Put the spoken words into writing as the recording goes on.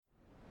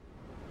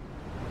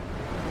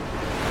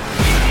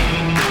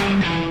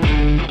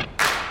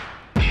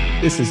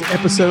This is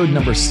episode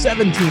number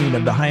 17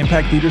 of the High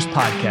Impact Leaders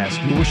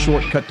Podcast, your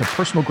shortcut to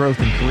personal growth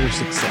and career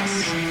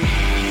success.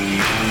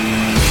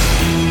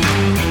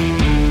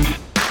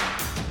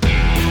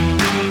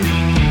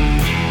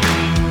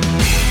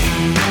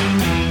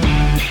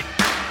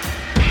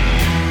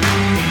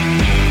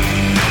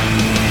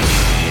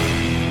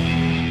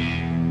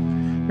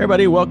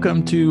 Everybody,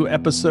 welcome to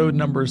episode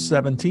number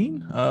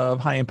 17 of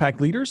High Impact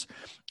Leaders.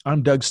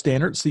 I'm Doug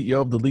Stannard,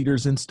 CEO of the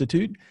Leaders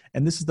Institute,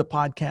 and this is the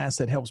podcast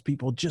that helps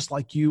people just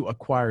like you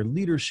acquire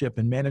leadership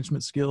and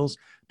management skills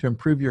to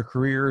improve your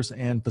careers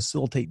and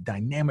facilitate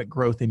dynamic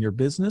growth in your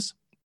business.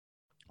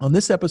 On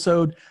this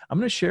episode, I'm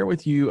going to share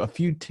with you a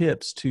few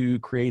tips to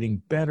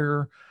creating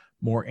better,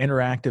 more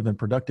interactive and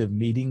productive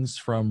meetings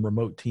from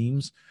remote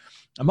teams.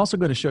 I'm also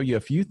going to show you a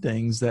few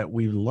things that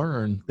we've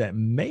learned that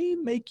may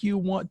make you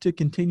want to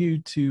continue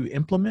to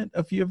implement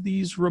a few of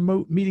these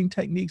remote meeting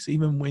techniques,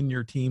 even when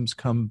your teams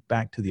come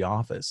back to the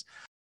office.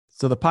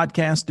 So the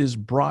podcast is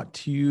brought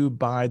to you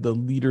by the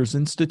Leaders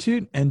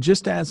Institute. And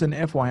just as an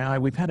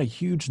FYI, we've had a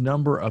huge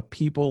number of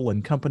people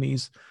and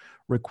companies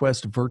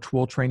request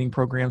virtual training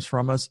programs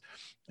from us.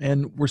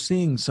 And we're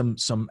seeing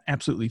some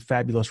absolutely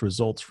fabulous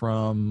results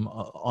from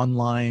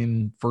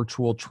online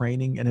virtual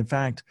training. And in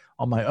fact,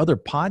 on my other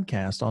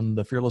podcast, on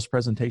the Fearless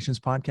Presentations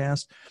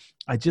podcast,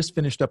 I just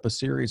finished up a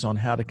series on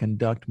how to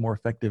conduct more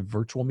effective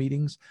virtual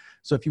meetings.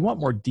 So if you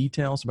want more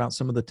details about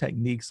some of the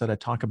techniques that I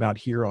talk about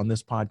here on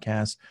this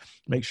podcast,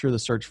 make sure to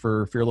search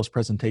for Fearless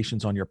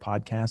Presentations on your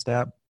podcast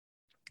app.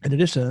 In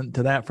addition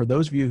to that, for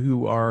those of you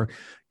who are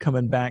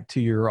coming back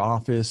to your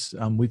office,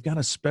 we've got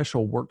a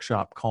special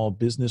workshop called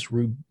Business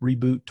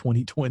Reboot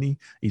 2020.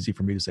 Easy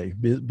for me to say,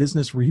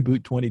 Business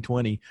Reboot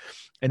 2020.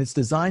 And it's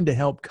designed to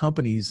help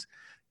companies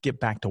get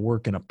back to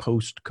work in a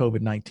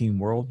post-COVID-19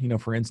 world. You know,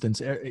 for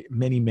instance,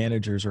 many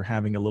managers are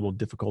having a little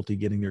difficulty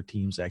getting their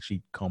teams to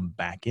actually come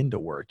back into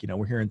work. You know,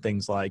 we're hearing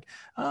things like,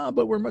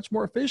 but we're much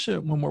more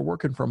efficient when we're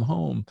working from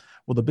home.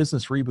 Well, the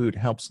Business Reboot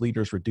helps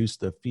leaders reduce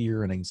the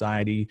fear and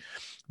anxiety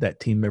that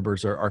team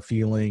members are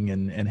feeling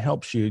and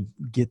helps you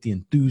get the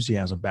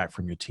enthusiasm back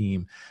from your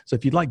team. So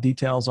if you'd like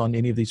details on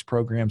any of these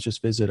programs,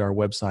 just visit our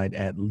website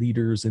at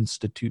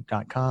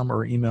leadersinstitute.com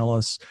or email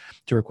us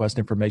to request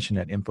information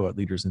at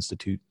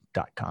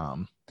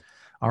info@leadersinstitute.com.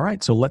 All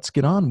right, so let's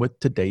get on with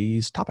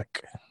today's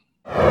topic.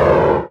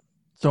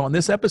 So on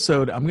this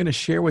episode, I'm going to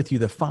share with you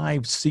the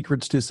 5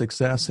 secrets to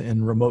success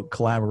in remote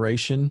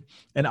collaboration.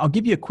 And I'll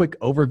give you a quick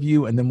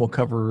overview, and then we'll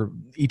cover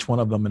each one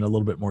of them in a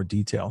little bit more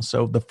detail.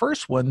 So the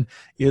first one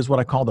is what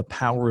I call the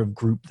power of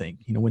groupthink.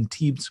 You know, when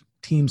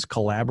teams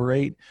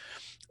collaborate,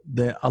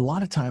 a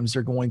lot of times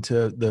they're going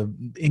to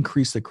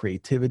increase the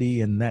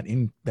creativity, and that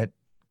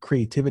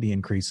creativity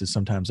increases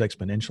sometimes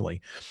exponentially.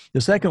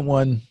 The second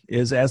one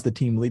is, as the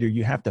team leader,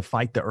 you have to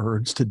fight the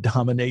urge to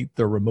dominate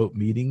the remote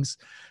meetings,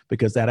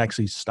 because that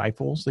actually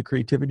stifles the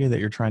creativity that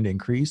you're trying to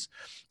increase.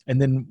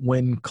 And then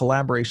when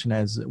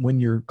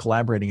you're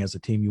collaborating as a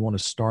team, you want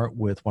to start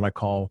with what I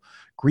call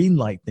green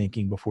light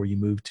thinking before you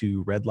move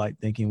to red light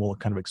thinking. We'll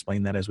kind of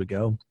explain that as we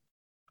go.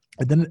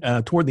 And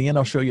then toward the end,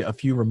 I'll show you a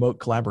few remote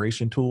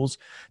collaboration tools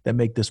that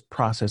make this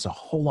process a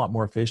whole lot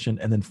more efficient.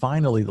 And then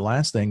finally, the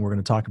last thing we're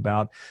going to talk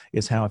about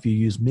is how, if you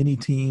use mini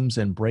teams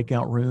and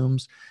breakout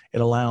rooms,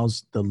 it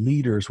allows the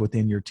leaders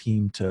within your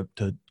team to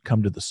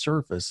come to the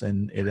surface,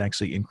 and it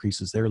actually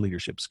increases their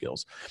leadership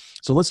skills.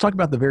 So let's talk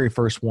about the very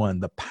first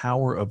one, the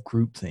power of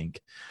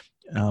groupthink.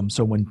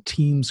 So when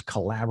teams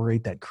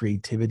collaborate, that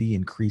creativity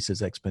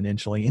increases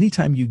exponentially.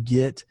 Anytime you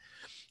get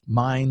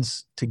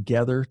minds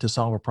together to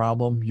solve a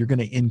problem, you're going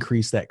to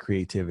increase that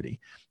creativity.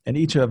 And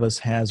each of us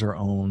has our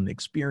own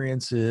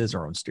experiences,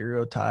 our own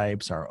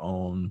stereotypes, our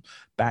own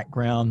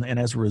background. And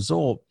as a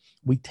result,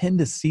 we tend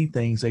to see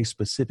things a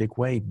specific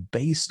way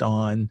based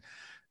on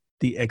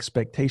the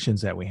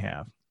expectations that we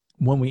have.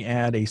 When we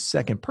add a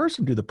second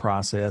person to the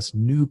process,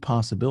 new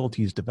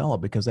possibilities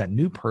develop because that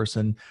new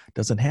person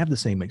doesn't have the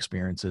same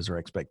experiences or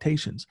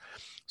expectations.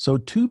 So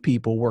 2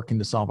 people working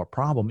to solve a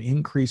problem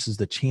increases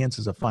the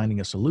chances of finding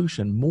a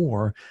solution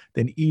more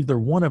than either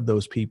one of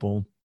those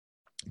people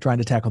trying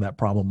to tackle that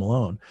problem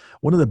alone.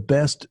 One of the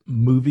best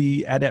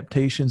movie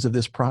adaptations of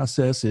this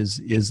process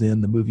is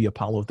in the movie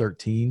Apollo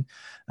 13.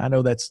 I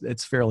know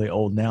it's fairly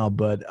old now,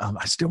 but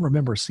I still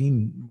remember a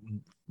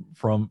scene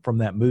from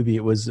that movie.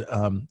 It was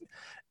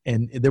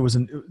and there was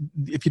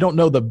if you don't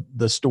know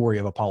the story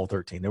of Apollo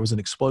 13, there was an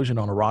explosion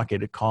on a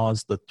rocket. It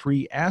caused the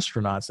 3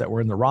 astronauts that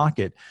were in the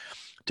rocket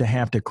to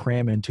have to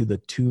cram into the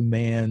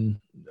 2-man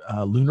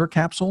lunar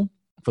capsule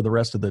for the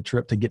rest of the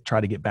trip to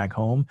try to get back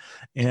home.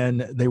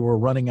 And they were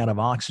running out of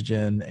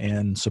oxygen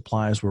and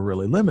supplies were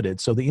really limited.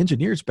 So the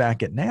engineers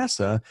back at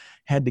NASA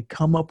had to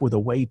come up with a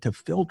way to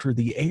filter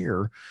the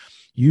air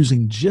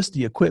using just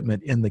the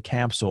equipment in the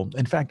capsule.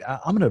 In fact,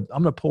 I'm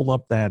gonna pull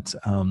up that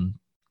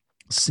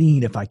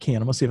scene if I can.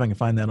 I'm gonna see if I can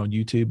find that on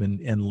YouTube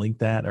and link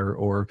that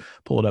or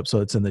pull it up so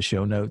it's in the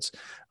show notes.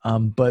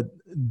 But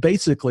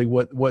basically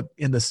what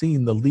in the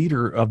scene, the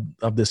leader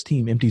of this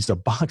team empties a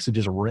box of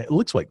just it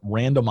looks like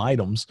random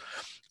items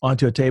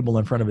onto a table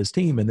in front of his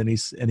team. And then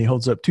he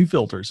holds up two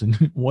filters, and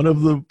one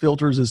of the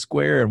filters is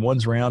square and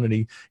one's round. And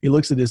he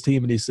looks at his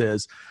team and he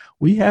says,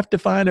 we have to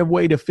find a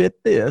way to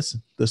fit this,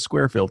 the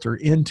square filter,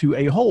 into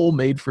a hole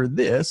made for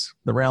this,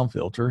 the round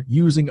filter,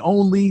 using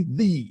only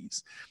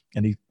these.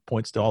 And he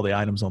points to all the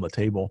items on the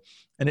table.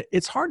 And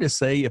it's hard to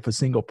say if a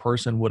single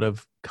person would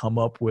have come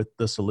up with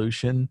the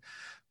solution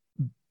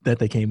that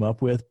they came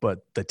up with,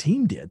 but the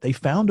team did. They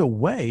found a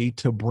way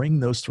to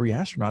bring those three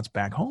astronauts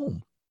back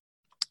home.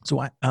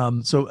 So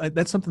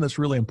that's something that's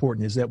really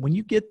important, is that when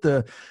you get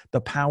the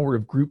power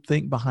of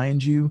groupthink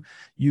behind you,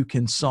 you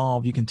can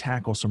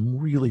tackle some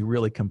really,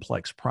 really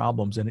complex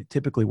problems. And it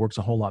typically works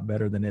a whole lot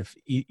better than if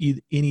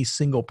any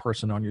single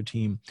person on your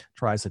team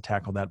tries to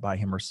tackle that by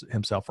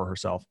himself or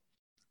herself.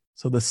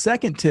 So the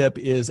second tip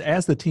is,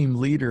 as the team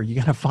leader, you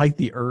got to fight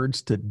the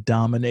urge to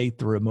dominate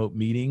the remote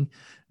meeting,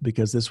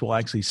 because this will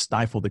actually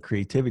stifle the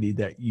creativity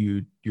that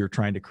you're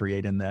trying to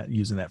create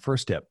using that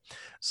first tip.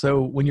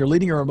 So when you're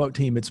leading a remote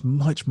team, it's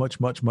much, much,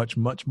 much, much,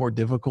 much more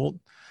difficult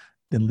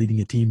than leading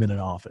a team in an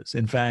office.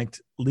 In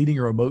fact, leading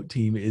a remote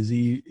team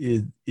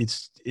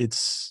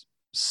it's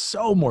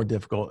so more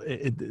difficult.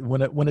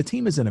 When a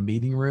team is in a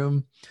meeting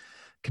room,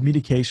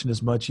 communication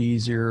is much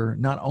easier.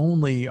 Not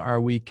only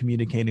are we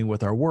communicating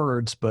with our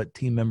words, but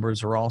team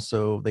members are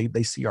also,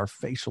 they see our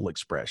facial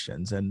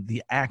expressions and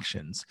the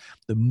actions,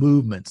 the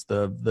movements,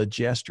 the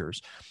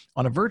gestures.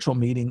 On a virtual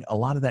meeting, a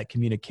lot of that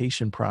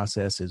communication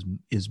process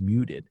is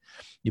muted.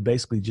 You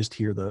basically just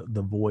hear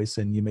the voice,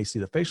 and you may see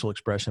the facial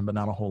expression, but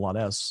not a whole lot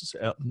else.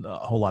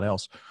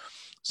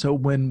 So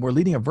when we're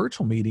leading a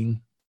virtual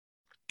meeting,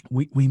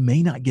 we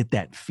may not get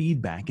that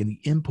feedback and the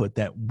input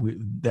that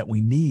we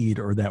need,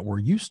 or that we're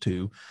used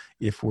to,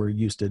 if we're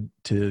used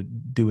to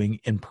doing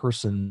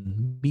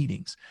in-person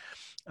meetings.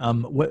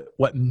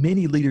 What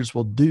many leaders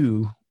will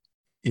do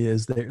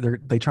is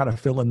they try to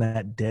fill in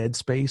that dead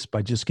space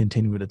by just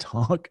continuing to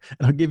talk.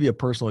 And I'll give you a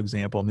personal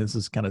example. And this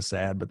is kind of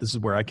sad, but this is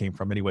where I came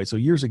from anyway. So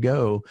years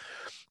ago,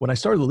 when I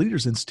started the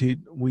Leaders Institute,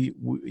 we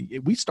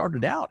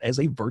started out as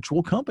a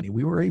virtual company.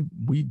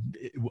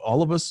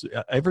 All of us,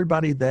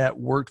 everybody that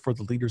worked for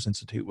the Leaders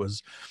Institute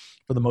was,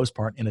 for the most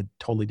part, in a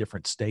totally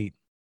different state.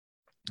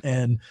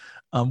 And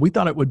we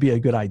thought it would be a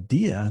good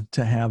idea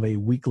to have a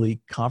weekly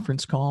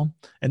conference call.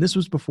 And this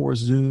was before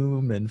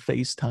Zoom and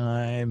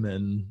FaceTime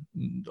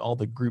and all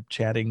the group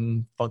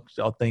chatting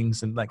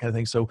things and that kind of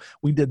thing. So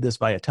we did this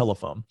via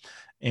telephone.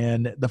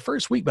 And the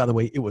first week, by the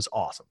way, it was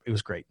awesome. It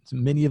was great.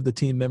 Many of the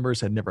team members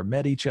had never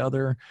met each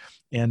other.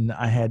 And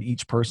I had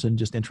each person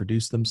just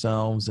introduce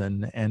themselves.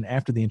 And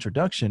after the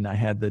introduction, I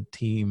had the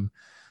team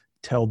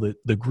tell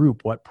the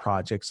group what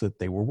projects that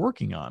they were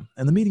working on.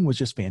 And the meeting was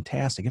just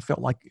fantastic. It felt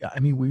like,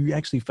 we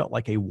actually felt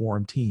like a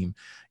warm team.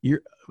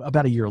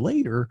 About a year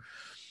later,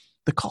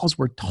 the calls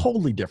were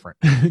totally different,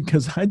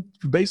 because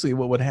basically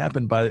what would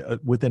happen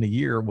within a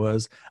year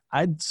was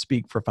I'd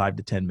speak for 5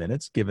 to 10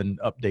 minutes, giving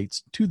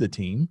updates to the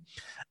team.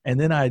 And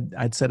then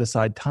I'd set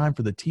aside time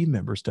for the team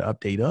members to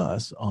update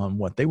us on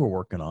what they were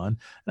working on.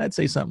 And I'd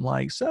say something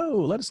like, so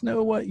let us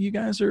know what you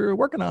guys are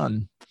working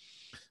on.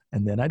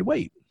 And then I'd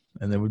wait.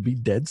 And there would be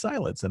dead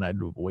silence, and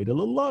I'd wait a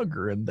little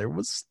longer, and there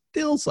was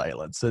still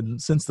silence. And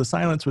since the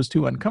silence was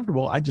too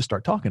uncomfortable, I'd just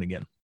start talking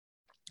again.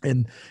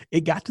 And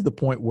it got to the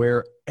point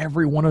where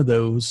every one of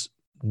those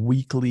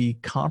weekly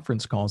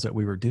conference calls that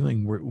we were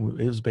doing,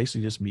 it was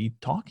basically just me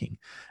talking.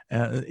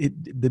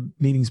 The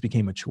meetings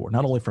became a chore,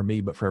 not only for me,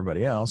 but for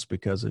everybody else,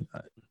 because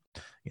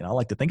I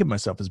like to think of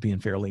myself as being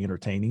fairly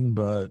entertaining,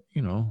 but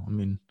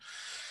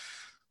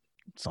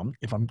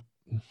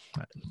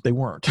they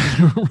weren't,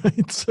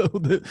 right? So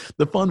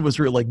the fun was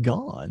really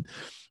gone.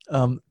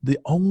 The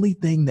only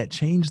thing that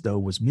changed, though,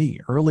 was me.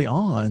 Early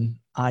on,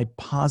 I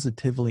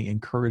positively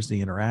encouraged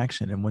the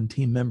interaction. And when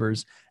team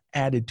members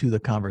added to the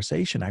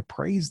conversation, I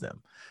praised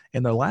them.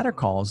 In the latter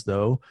calls,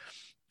 though,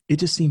 it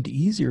just seemed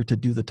easier to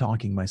do the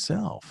talking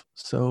myself.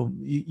 So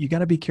you got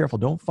to be careful.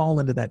 Don't fall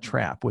into that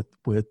trap. With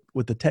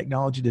the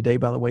technology today,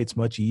 by the way, it's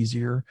much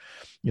easier,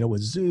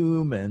 with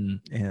Zoom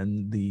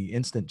and the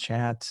instant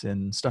chats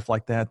and stuff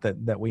like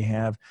that we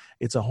have.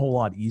 It's a whole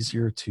lot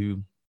easier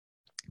to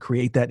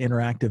create that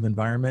interactive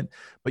environment,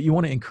 but you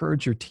want to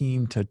encourage your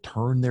team to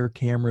turn their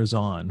cameras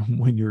on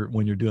when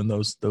you're doing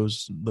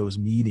those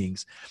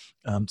meetings.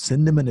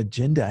 Send them an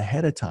agenda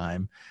ahead of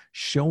time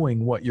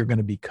showing what you're going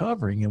to be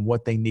covering and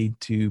what they need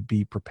to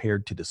be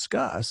prepared to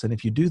discuss. And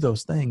if you do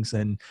those things,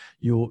 then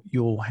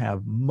you'll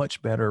have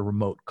much better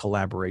remote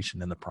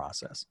collaboration in the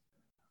process.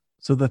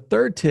 So the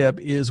third tip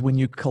is, when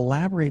you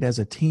collaborate as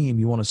a team,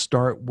 you want to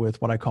start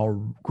with what I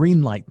call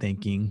green light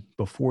thinking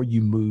before you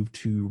move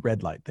to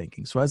red light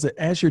thinking. So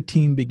as your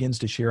team begins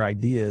to share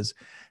ideas,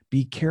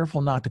 be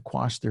careful not to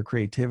quash their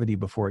creativity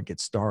before it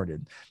gets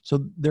started.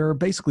 So there are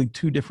basically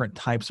two different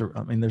types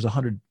there's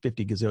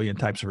 150 gazillion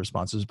types of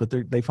responses, but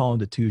they fall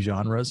into two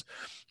genres.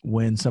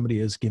 When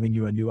somebody is giving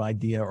you a new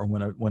idea, or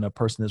when a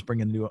person is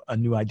bringing a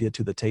new idea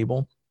to the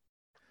table.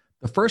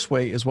 The first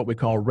way is what we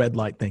call red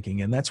light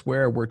thinking, and that's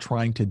where we're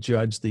trying to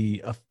judge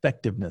the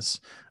effectiveness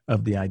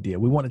of the idea.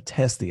 We want to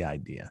test the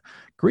idea.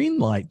 Green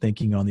light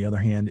thinking, on the other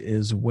hand,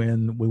 is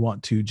when we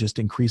want to just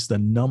increase the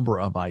number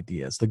of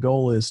ideas. The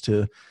goal is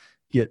to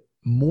get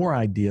more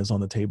ideas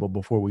on the table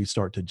before we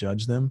start to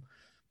judge them.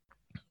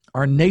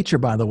 Our nature,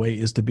 by the way,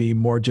 is to be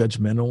more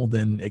judgmental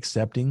than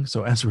accepting.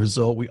 So as a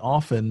result, we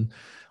often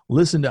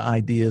listen to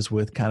ideas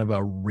with kind of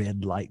a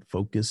red light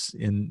focus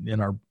in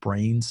our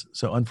brains.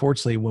 So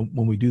unfortunately,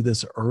 when we do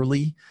this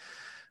early,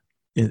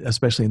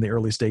 especially in the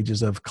early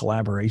stages of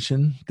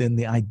collaboration, then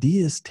the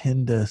ideas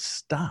tend to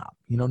stop.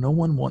 No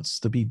one wants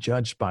to be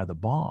judged by the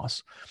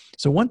boss.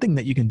 So one thing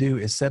that you can do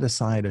is set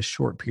aside a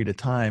short period of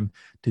time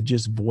to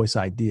just voice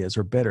ideas,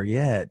 or better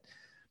yet,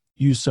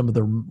 use some of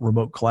the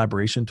remote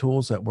collaboration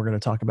tools that we're going to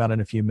talk about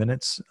in a few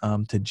minutes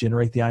to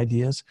generate the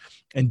ideas.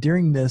 And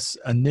during this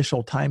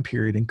initial time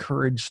period,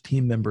 encourage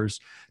team members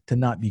to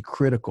not be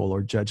critical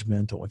or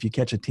judgmental. If you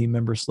catch a team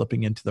member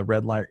slipping into the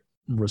red light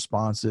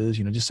responses,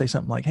 just say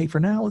something like, hey,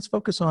 for now, let's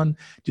focus on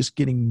just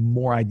getting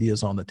more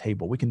ideas on the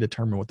table. We can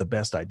determine what the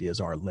best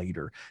ideas are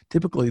later.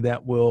 Typically,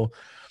 that will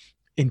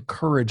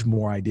encourage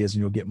more ideas,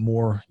 and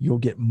you'll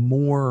get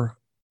more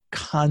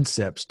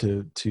concepts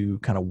to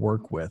kind of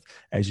work with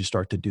as you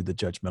start to do the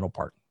judgmental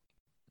part.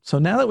 So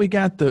now that we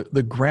got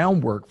the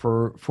groundwork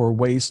for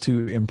ways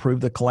to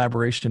improve the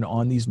collaboration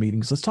on these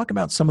meetings, let's talk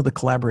about some of the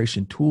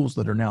collaboration tools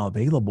that are now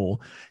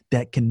available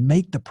that can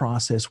make the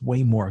process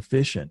way more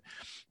efficient.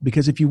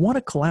 Because if you want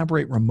to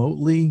collaborate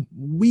remotely,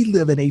 we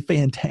live in a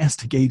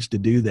fantastic age to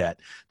do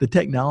that. The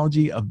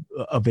technology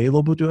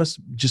available to us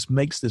just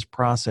makes this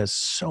process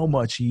so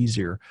much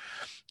easier.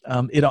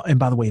 And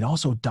by the way, it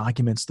also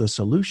documents the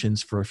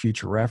solutions for a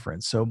future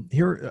reference. So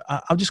here,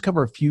 I'll just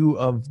cover a few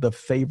of the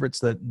favorites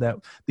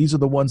that these are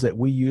the ones that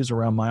we use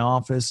around my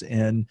office.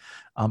 And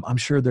I'm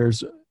sure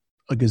there's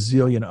a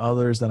gazillion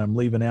others that I'm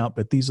leaving out,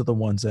 but these are the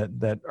ones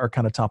that are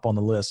kind of top on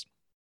the list.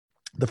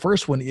 The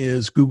first one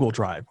is Google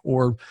Drive,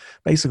 or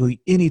basically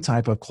any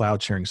type of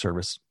cloud sharing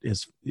service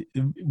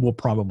will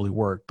probably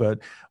work. But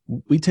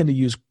we tend to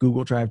use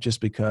Google Drive just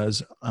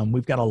because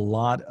we've got a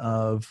lot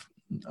of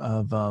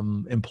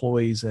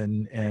employees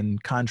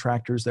and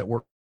contractors that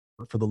work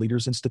for the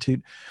Leaders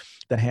Institute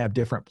that have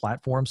different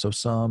platforms. So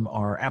some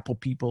are Apple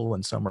people,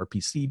 and some are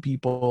PC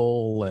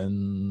people,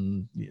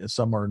 and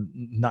some are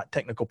not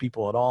technical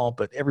people at all,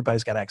 but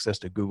everybody's got access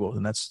to Google.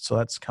 And that's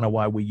kind of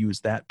why we use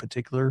that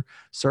particular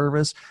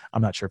service.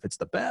 I'm not sure if it's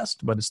the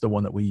best, but it's the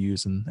one that we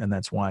use, and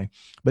that's why.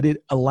 But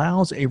it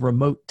allows a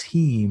remote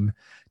team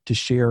to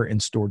share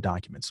and store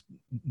documents.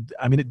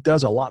 I mean, it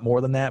does a lot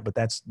more than that, but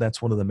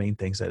that's one of the main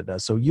things that it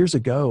does. So years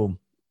ago,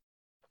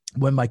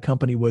 when my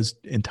company was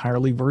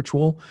entirely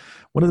virtual,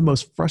 one of the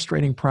most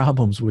frustrating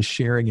problems was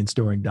sharing and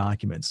storing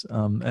documents.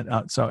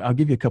 So I'll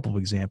give you a couple of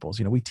examples.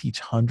 We teach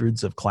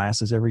hundreds of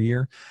classes every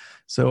year.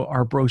 So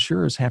our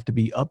brochures have to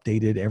be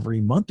updated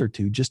every month or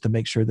two just to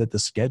make sure that the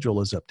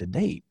schedule is up to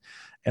date.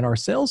 And our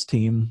sales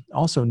team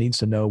also needs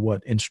to know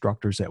what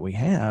instructors that we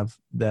have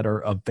that are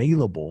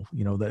available,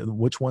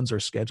 which ones are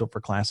scheduled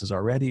for classes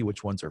already,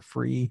 which ones are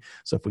free.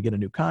 So if we get a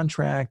new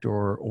contract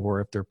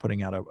or if they're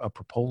putting out a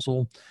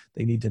proposal,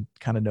 they need to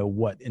kind of know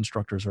what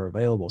instructors are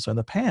available. So in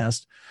the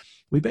past,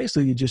 we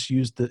basically just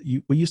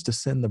we used to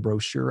send the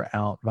brochure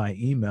out via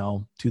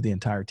email to the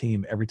entire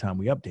team every time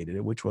we updated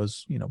it, which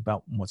was,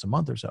 about once a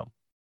month or so.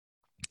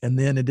 And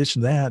then in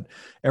addition to that,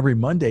 every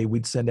Monday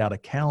we'd send out a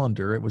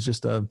calendar. It was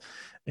just an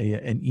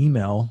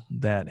email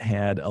that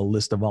had a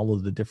list of all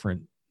of the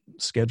different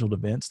scheduled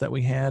events that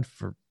we had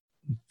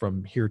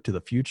from here to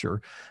the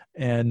future.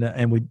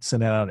 And we'd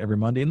send that out every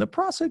Monday. And the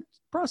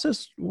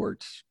process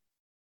worked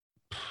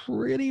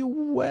pretty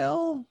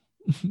well.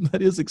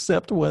 That is,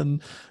 except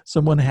when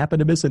someone happened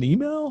to miss an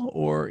email,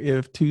 or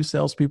if two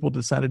salespeople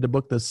decided to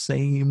book the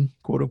same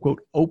quote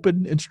unquote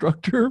open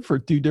instructor for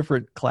two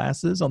different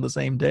classes on the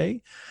same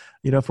day.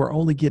 If we're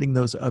only getting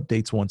those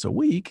updates once a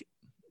week,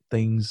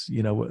 things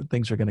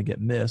are going to get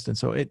missed. And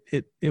so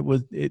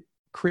it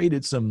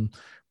created some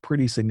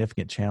pretty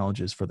significant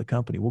challenges for the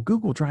company. Well,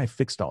 Google Drive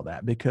fixed all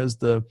that because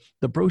the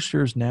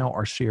brochures now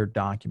are shared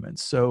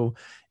documents. So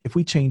if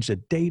we change a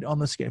date on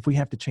the schedule, if we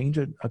have to change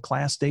a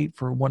class date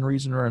for one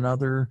reason or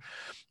another,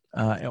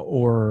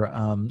 or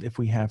if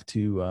we have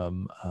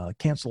to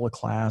cancel a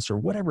class or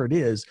whatever it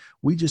is,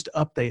 we just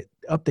update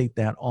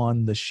that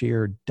on the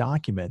shared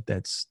document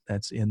that's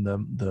in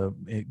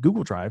the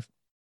Google Drive,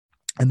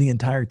 and the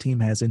entire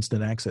team has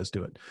instant access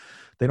to it.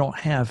 They don't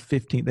have they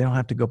don't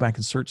have to go back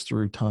and search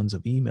through tons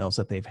of emails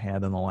that they've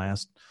had in the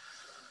last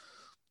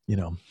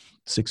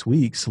 6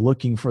 weeks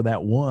looking for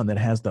that one that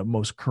has the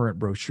most current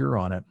brochure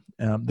on it.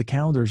 The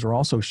calendars are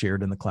also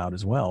shared in the cloud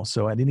as well.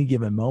 So at any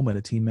given moment,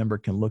 a team member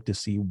can look to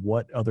see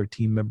what other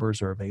team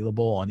members are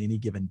available on any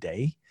given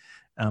day.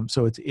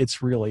 So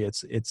it's really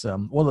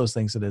one of those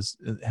things that has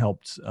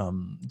helped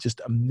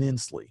just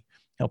immensely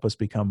help us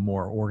become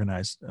more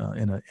organized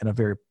in a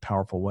very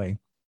powerful way.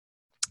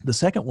 The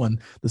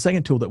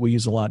second tool that we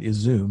use a lot is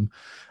Zoom.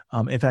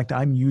 In fact,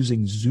 I'm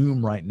using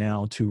Zoom right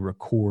now to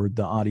record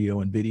the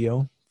audio and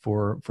video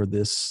for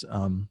this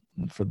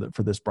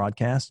for this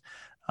broadcast.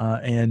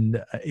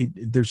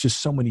 There's just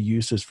so many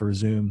uses for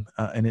Zoom,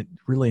 and it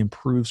really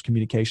improves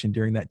communication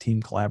during that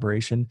team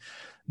collaboration.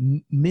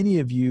 Many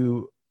of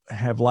you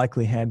have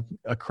likely had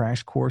a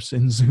crash course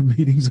in Zoom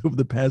meetings over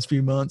the past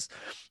few months.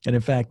 And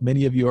in fact,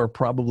 many of you are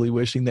probably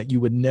wishing that you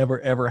would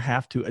never, ever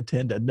have to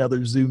attend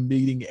another Zoom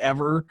meeting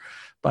ever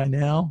by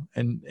now.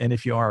 And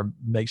if you are,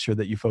 make sure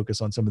that you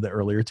focus on some of the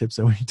earlier tips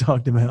that we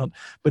talked about.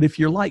 But if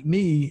you're like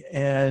me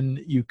and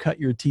you cut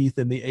your teeth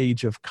in the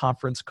age of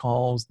conference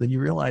calls, then you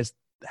realize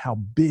how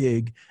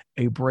big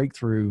a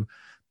breakthrough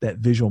that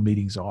visual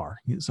meetings are.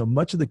 So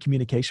much of the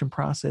communication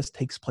process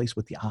takes place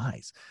with the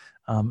eyes.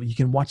 You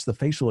can watch the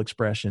facial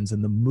expressions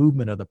and the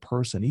movement of the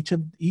person.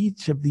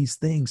 Each of these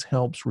things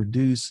helps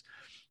reduce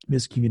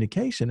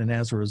miscommunication, and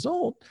as a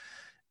result,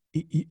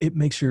 it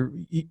makes your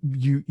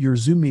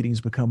Zoom meetings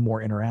become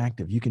more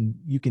interactive.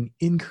 You can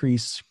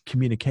increase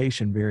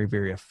communication very,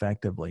 very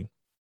effectively.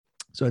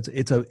 So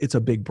it's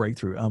a big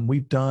breakthrough.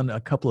 We've done a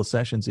couple of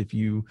sessions. If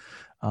you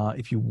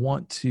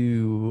want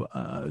to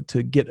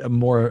get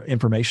more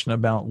information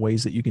about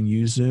ways that you can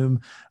use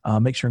Zoom,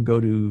 make sure and go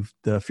to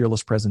the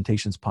Fearless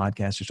Presentations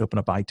podcast. Just open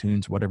up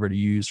iTunes, whatever to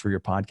use for your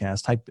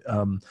podcast.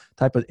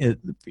 Type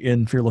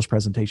in Fearless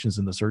Presentations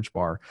in the search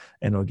bar,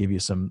 and it'll give you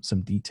some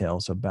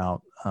details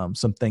about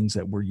some things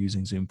that we're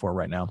using Zoom for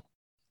right now.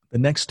 The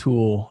next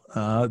tool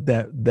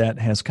that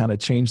has kind of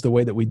changed the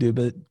way that we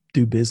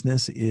do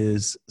business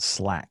is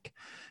Slack.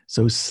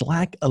 So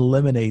Slack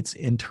eliminates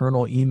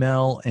internal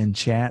email and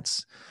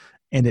chats,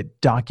 and it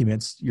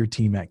documents your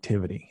team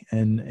activity.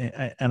 And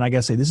I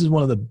gotta say, this is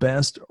one of the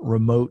best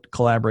remote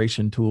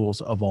collaboration tools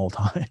of all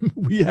time.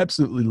 We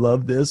absolutely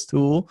love this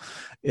tool.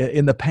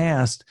 In the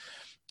past,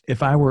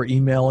 if I were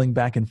emailing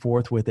back and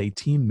forth with a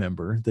team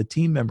member, the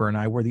team member and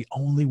I were the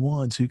only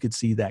ones who could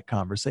see that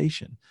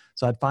conversation.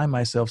 So I'd find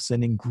myself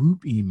sending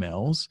group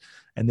emails,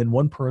 and then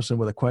one person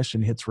with a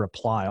question hits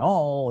reply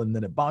all, and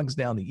then it bogs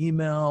down the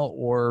email,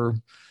 or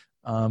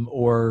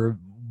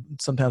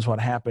sometimes what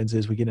happens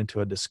is we get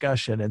into a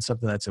discussion and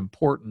something that's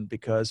important,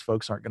 because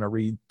folks aren't going to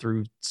read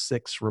through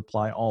 6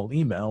 reply all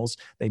emails.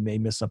 They may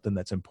miss something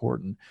that's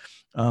important.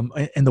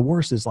 And the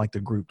worst is like the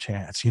group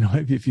chats.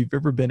 If you've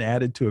ever been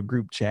added to a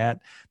group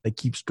chat that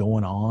keeps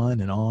going on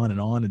and on and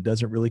on, and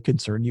doesn't really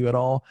concern you at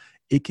all,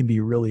 it can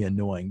be really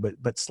annoying.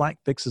 But Slack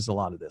fixes a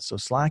lot of this. So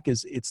Slack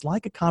it's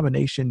like a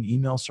combination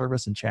email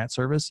service and chat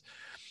service.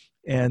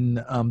 And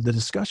the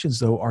discussions,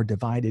 though, are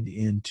divided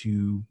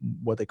into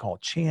what they call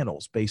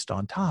channels based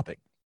on topic.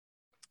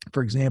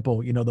 For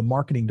example, the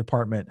marketing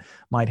department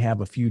might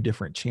have a few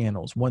different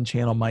channels. One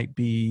channel might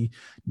be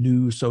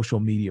new social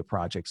media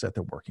projects that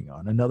they're working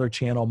on. Another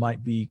channel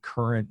might be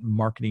current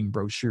marketing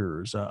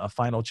brochures. A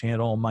final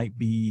channel might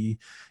be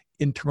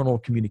internal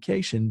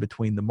communication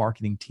between the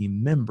marketing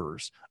team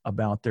members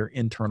about their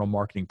internal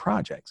marketing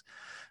projects.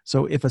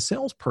 So if a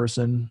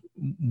salesperson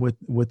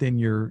within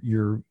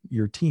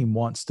your team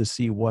wants to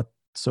see what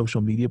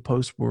social media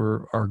posts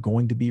are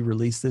going to be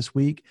released this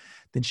week,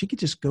 then she could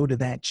just go to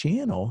that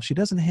channel. She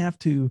doesn't have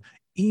to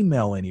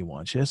email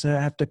anyone. She doesn't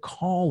have to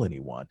call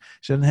anyone.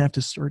 She doesn't have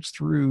to search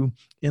through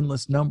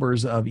endless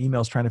numbers of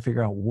emails trying to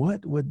figure out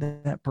what would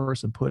that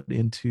person put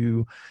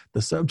into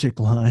the subject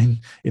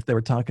line if they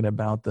were talking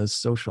about the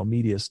social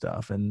media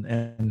stuff.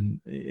 And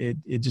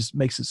it just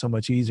makes it so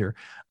much easier.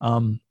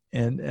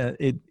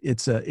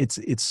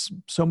 It's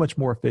so much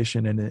more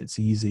efficient, and it's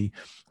easy.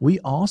 We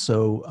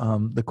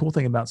also, the cool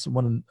thing about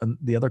one of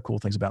the other cool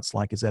things about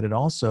Slack is that it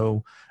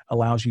also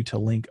allows you to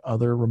link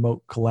other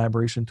remote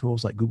collaboration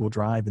tools like Google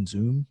Drive and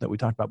Zoom that we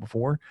talked about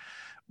before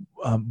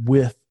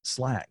with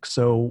Slack.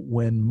 So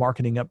when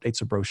marketing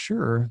updates a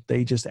brochure,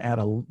 they just add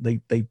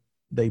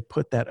they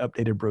put that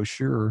updated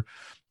brochure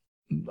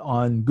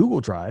on Google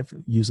Drive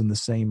using the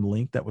same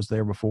link that was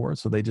there before.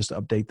 So they just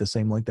update the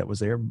same link that was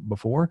there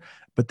before,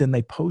 but then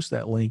they post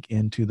that link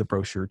into the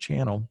brochure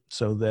channel,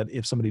 so that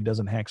if somebody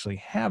doesn't actually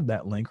have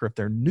that link, or if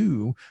they're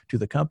new to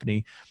the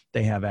company,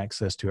 they have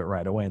access to it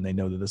right away, and they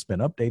know that it's been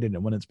updated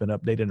and when it's been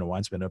updated and why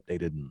it's been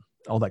updated and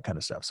all that kind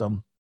of stuff.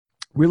 So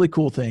really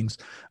cool things.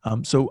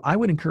 So I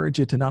would encourage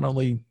you to not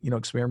only,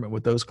 experiment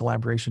with those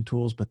collaboration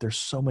tools, but there's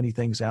so many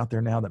things out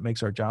there now that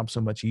makes our job so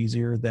much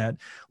easier, that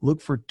look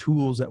for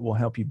tools that will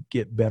help you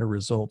get better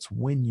results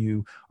when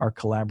you are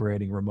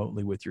collaborating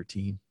remotely with your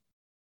team.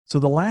 So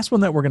the last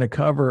one that we're going to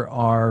cover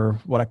are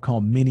what I call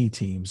mini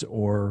teams,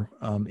 or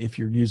if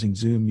you're using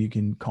Zoom, you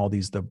can call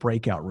these the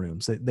breakout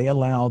rooms. They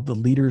allow the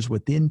leaders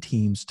within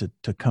teams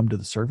to come to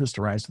the surface,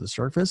 to rise to the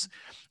surface.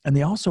 And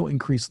they also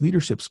increase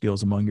leadership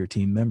skills among your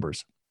team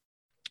members.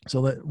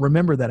 So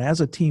remember that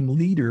as a team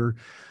leader,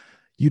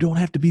 you don't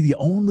have to be the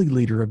only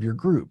leader of your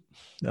group.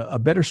 A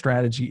better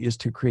strategy is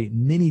to create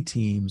mini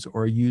teams,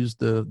 or use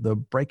the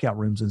breakout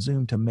rooms in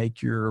Zoom to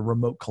make your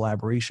remote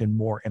collaboration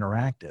more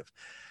interactive.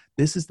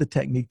 This is the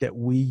technique that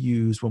we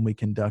use when we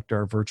conduct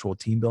our virtual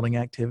team building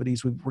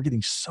activities. We're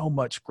getting so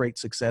much great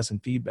success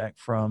and feedback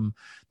from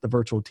the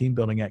virtual team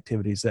building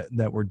activities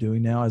that we're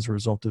doing now as a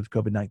result of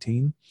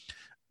COVID-19,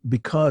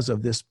 because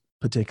of this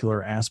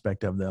particular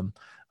aspect of them.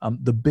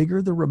 The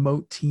bigger the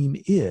remote team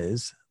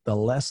is, the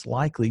less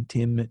likely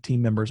team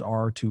members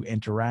are to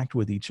interact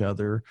with each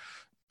other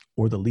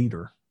or the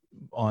leader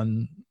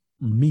on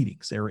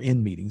meetings or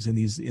in meetings, in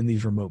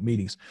these remote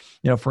meetings.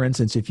 For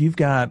instance, if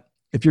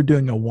you're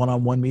doing a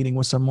one-on-one meeting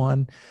with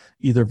someone,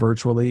 either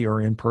virtually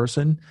or in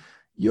person,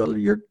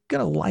 you're going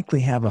to likely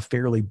have a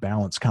fairly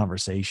balanced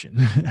conversation.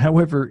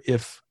 However,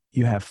 if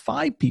you have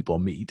 5 people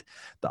meet,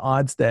 the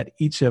odds that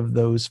each of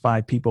those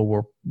 5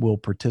 people will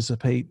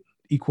participate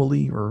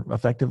equally or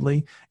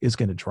effectively is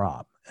going to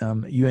drop.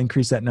 You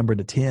increase that number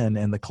to 10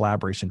 and the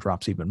collaboration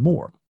drops even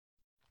more.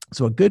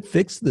 So a good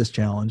fix to this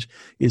challenge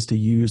is to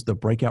use the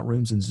breakout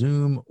rooms in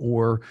Zoom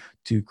or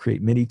to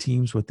create mini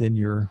teams within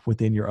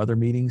your other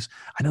meetings.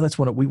 I know that's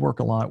we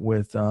work a lot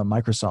with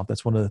Microsoft.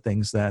 That's one of the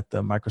things that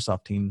the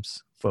Microsoft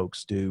Teams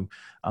folks do.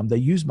 They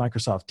use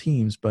Microsoft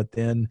Teams, but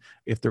then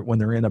when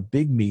they're in a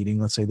big meeting,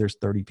 let's say there's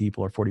 30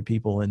 people or 40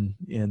 people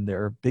in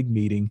their big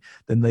meeting,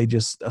 then they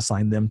just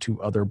assign them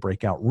to other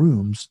breakout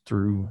rooms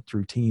through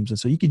Teams. And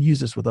so you can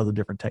use this with other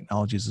different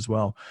technologies as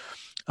well.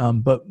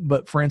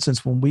 But for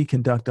instance, when we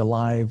conduct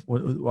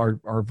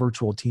our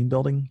virtual team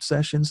building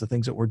sessions, the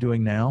things that we're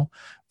doing now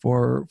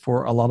for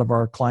a lot of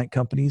our client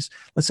companies,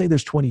 let's say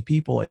there's 20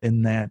 people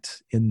in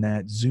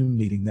that Zoom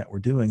meeting that we're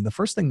doing. The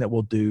first thing that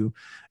we'll do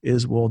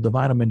is we'll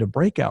divide them into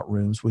breakout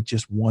rooms with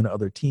just one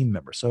other team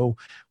member. So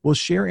we'll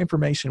share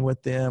information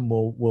with them.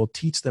 We'll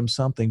teach them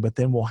something, but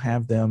then we'll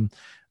have them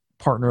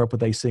partner up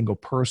with a single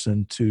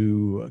person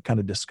to kind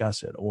of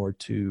discuss it or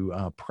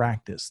to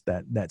practice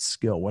that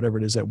skill, whatever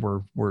it is that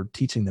we're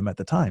teaching them at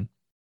the time.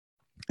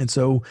 And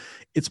so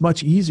it's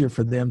much easier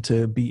for them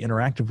to be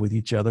interactive with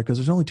each other because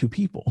there's only 2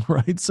 people,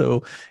 right?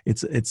 So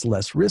it's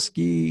less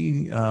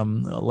risky,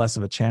 less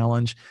of a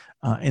challenge.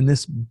 And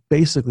this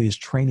basically is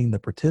training the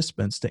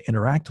participants to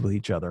interact with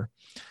each other.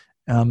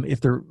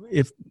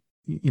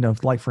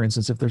 Like for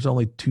instance, if there's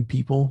only 2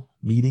 people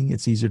meeting,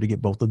 it's easier to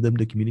get both of them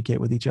to communicate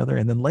with each other.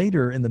 And then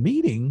later in the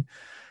meeting,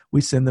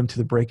 we send them to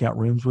the breakout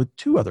rooms with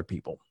 2 other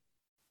people.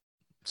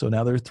 So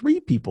now there are 3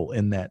 people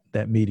in that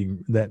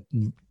meeting, that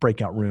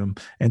breakout room.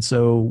 And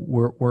so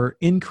we're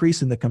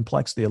increasing the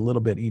complexity a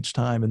little bit each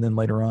time. And then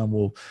later on,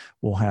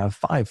 we'll have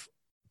 5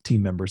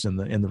 team members in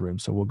the room.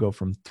 So we'll go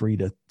from 3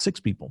 to 6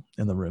 people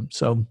in the room.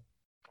 So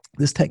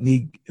this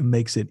technique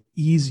makes it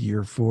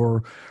easier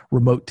for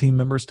remote team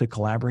members to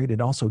collaborate. It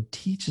also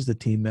teaches the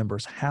team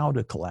members how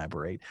to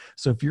collaborate.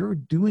 So if you're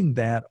doing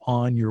that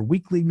on your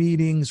weekly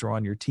meetings or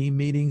on your team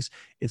meetings,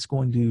 it's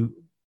going to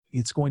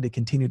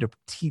continue to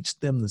teach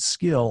them the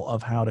skill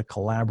of how to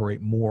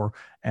collaborate more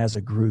as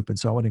a group. And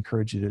so I would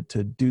encourage you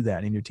to do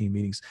that in your team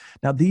meetings.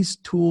 Now, these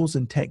tools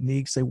and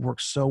techniques, they work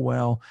so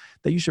well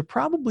that you should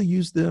probably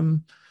use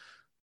them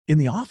in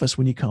the office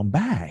when you come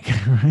back,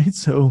 right?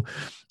 So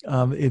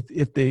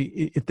if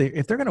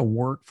they're going to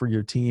work for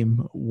your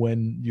team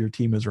when your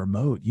team is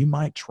remote, you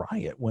might try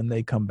it when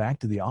they come back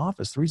to the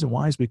office. The reason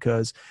why is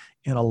because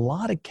in a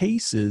lot of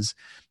cases,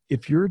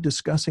 if you're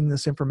discussing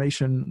this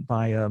information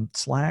via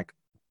Slack,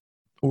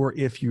 or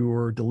if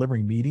you're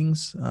delivering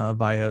meetings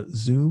via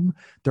Zoom,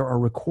 there are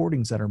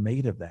recordings that are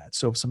made of that.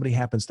 So if somebody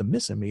happens to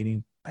miss a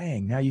meeting,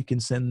 bang, now you can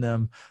send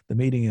them the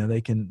meeting and they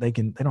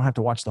don't have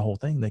to watch the whole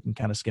thing. They can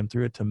kind of skim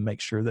through it to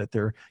make sure that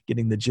they're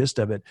getting the gist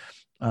of it.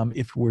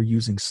 If we're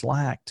using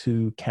Slack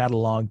to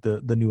catalog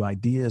the new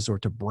ideas or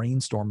to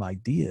brainstorm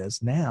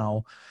ideas,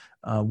 now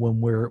when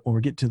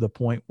we get to the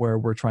point where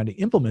we're trying to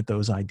implement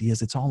those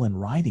ideas, it's all in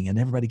writing and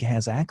everybody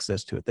has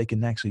access to it. They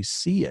can actually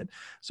see it.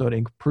 So it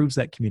improves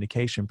that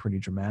communication pretty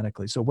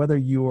dramatically. So whether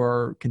you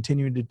are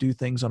continuing to do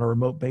things on a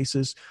remote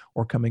basis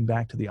or coming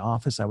back to the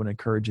office, I would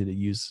encourage you to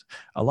use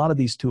a lot of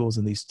these tools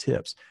and these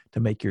tips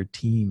to make your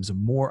teams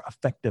more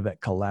effective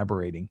at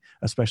collaborating,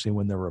 especially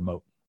when they're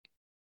remote.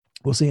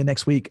 We'll see you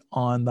next week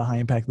on the High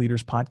Impact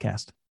Leaders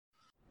podcast.